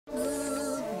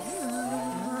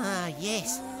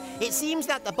Yes. It seems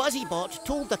that the buzzybot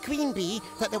told the queen bee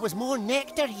that there was more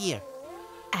nectar here.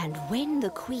 And when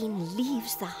the queen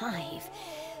leaves the hive,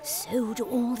 so do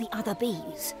all the other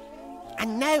bees.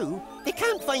 And now they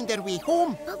can't find their way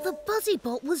home. But the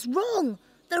buzzybot was wrong.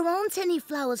 There aren't any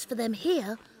flowers for them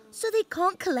here, so they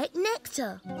can't collect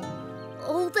nectar.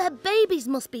 All their babies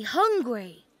must be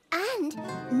hungry. And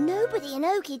nobody in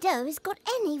OKIDO has got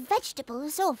any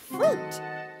vegetables or fruit.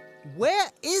 Where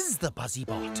is the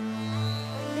buzzybot?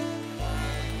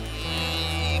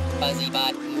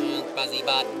 Buzzybot,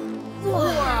 buzzybot.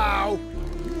 Wow!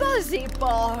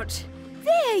 Buzzybot!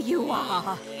 There you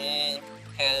are!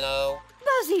 Hello?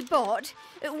 Buzzybot,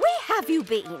 where have you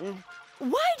been?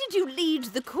 Why did you lead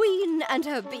the queen and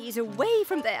her bees away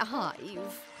from their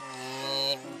hive?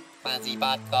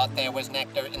 Buzzybot thought there was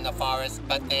nectar in the forest,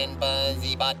 but then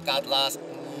Buzzybot got lost.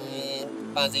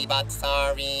 Buzzybot,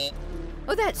 sorry.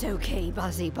 Oh, that's okay,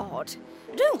 Buzzybot.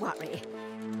 Don't worry.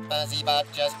 Buzzybot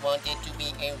just wanted to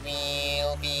be a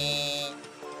real bee.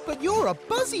 But you're a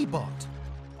buzzybot.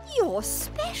 You're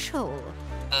special.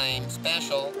 I'm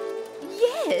special.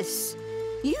 Yes,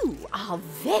 you are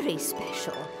very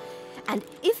special. And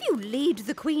if you lead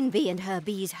the queen bee and her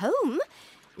bees home,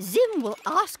 Zim will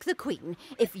ask the queen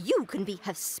if you can be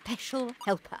her special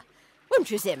helper.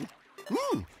 Won't you, Zim?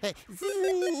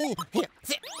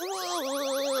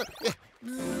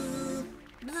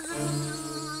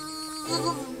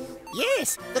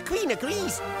 Yes, the queen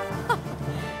agrees.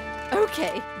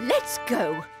 Okay, let's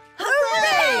go.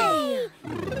 Hooray!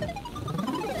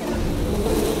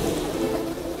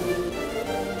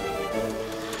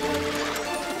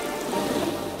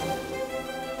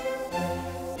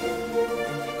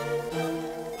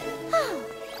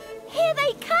 Here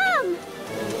they come!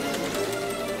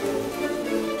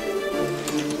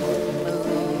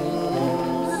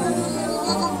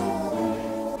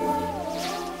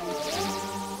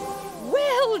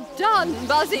 Well done,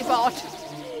 Buzzybot.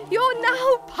 You're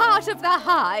now part of the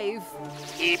hive.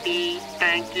 Yippee,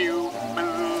 thank you.